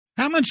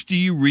How much do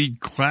you read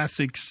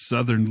classic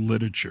Southern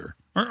literature?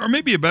 Or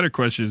maybe a better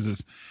question is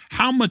this: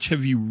 how much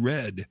have you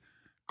read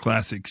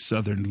classic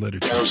Southern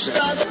literature?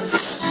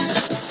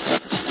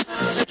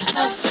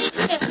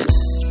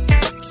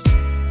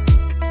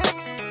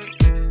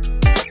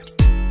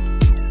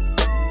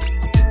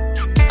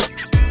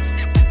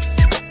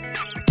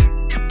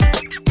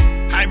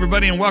 Hi,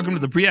 everybody, and welcome to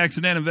the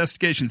Pre-Accident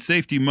Investigation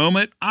Safety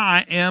Moment.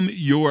 I am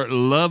your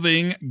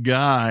loving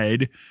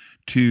guide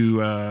to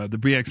the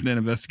Pre-Accident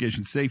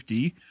Investigation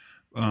Safety.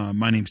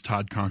 My name's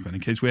Todd Conklin.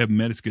 In case we haven't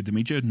met, it's good to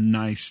meet you.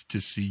 Nice to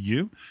see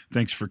you.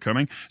 Thanks for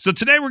coming. So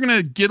today we're going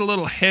to get a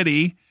little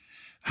heady.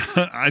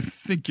 I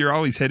think you're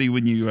always heady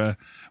when you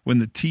when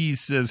the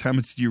tease says, how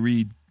much do you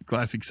read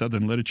classic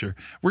Southern literature?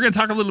 We're going to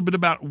talk a little bit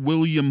about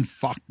William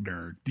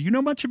Faulkner. Do you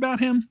know much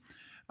about him?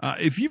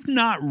 If you've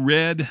not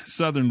read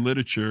Southern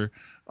literature,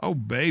 oh,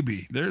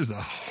 baby, there's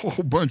a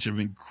whole bunch of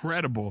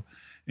incredible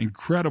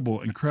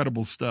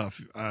stuff.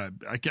 I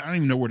don't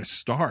even know where to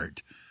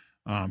start.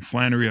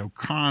 Flannery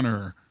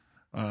O'Connor,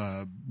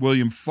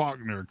 William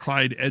Faulkner,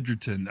 Clyde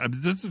Edgerton.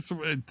 That's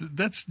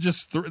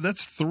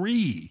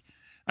three.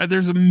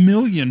 There's a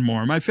million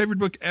more. My favorite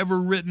book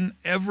ever written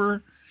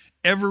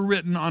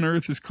on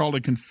earth is called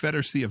A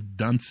Confederacy of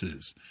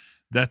Dunces.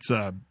 It's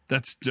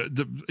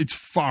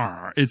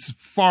far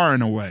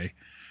and away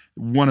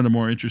one of the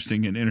more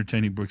interesting and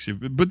entertaining books.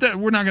 But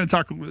we're not going to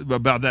talk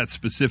about that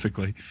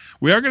specifically.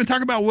 We are going to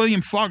talk about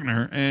William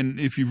Faulkner, and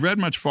if you've read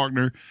much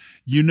Faulkner,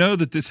 you know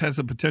that this has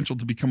the potential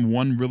to become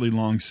one really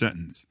long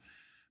sentence.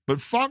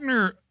 But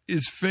Faulkner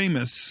is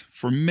famous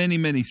for many,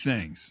 many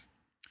things.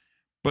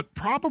 But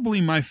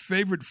probably my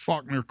favorite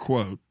Faulkner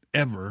quote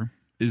ever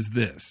is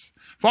this.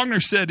 Faulkner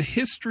said,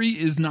 "History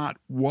is not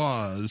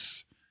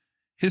was,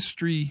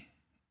 history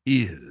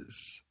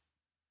is."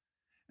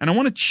 And I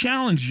want to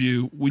challenge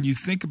you when you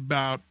think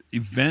about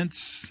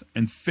events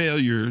and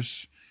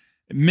failures,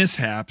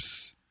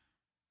 mishaps,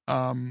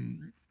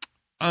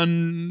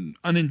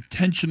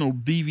 unintentional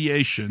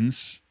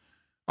deviations,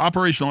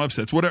 operational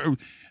upsets, whatever.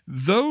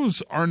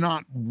 Those are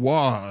not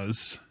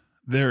was,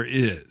 there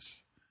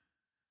is.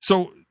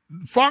 So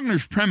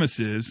Faulkner's premise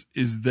is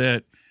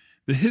that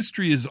the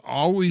history is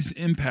always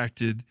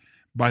impacted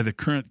by the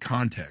current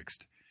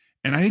context.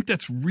 And I think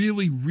that's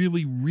really,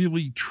 really,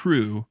 really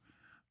true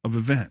of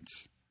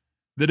events.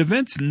 That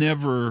events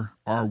never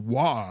are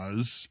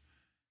was,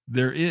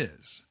 there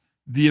is.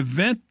 The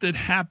event that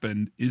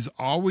happened is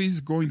always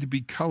going to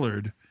be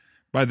colored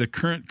by the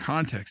current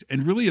context.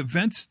 And really,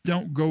 events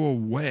don't go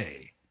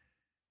away.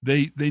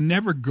 They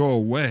never go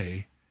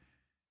away.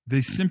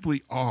 They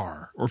simply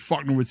are. Or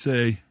Faulkner would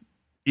say,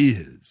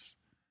 is.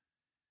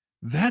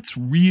 That's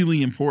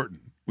really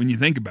important when you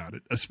think about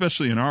it,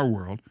 especially in our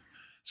world.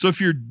 So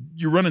if you're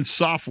running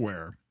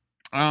software,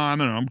 I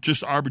don't know, I'm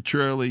just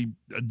arbitrarily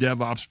a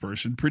DevOps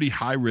person, pretty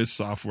high-risk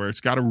software. It's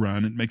got to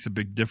run. It makes a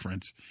big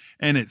difference.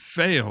 And it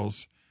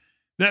fails.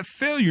 That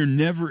failure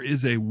never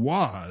is a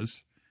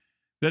was.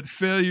 That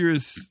failure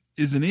is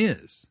an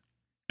is.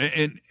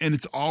 And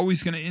it's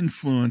always going to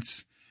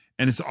influence,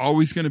 and it's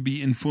always going to be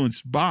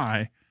influenced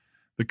by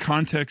the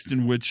context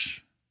in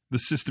which the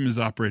system is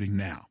operating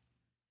now.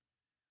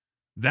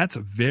 That's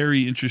a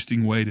very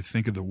interesting way to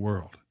think of the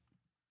world.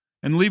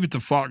 And leave it to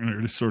Faulkner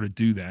to sort of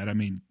do that. I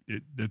mean,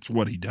 that's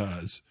what he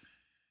does.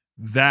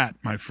 That,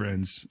 my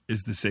friends,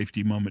 is the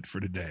safety moment for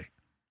today.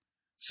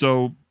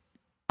 So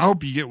I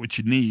hope you get what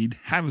you need.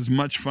 Have as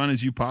much fun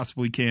as you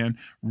possibly can.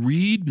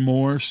 Read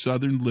more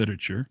Southern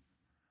literature.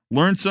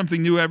 Learn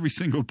something new every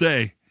single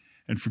day.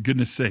 And for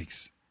goodness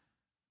sakes,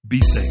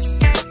 be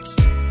safe.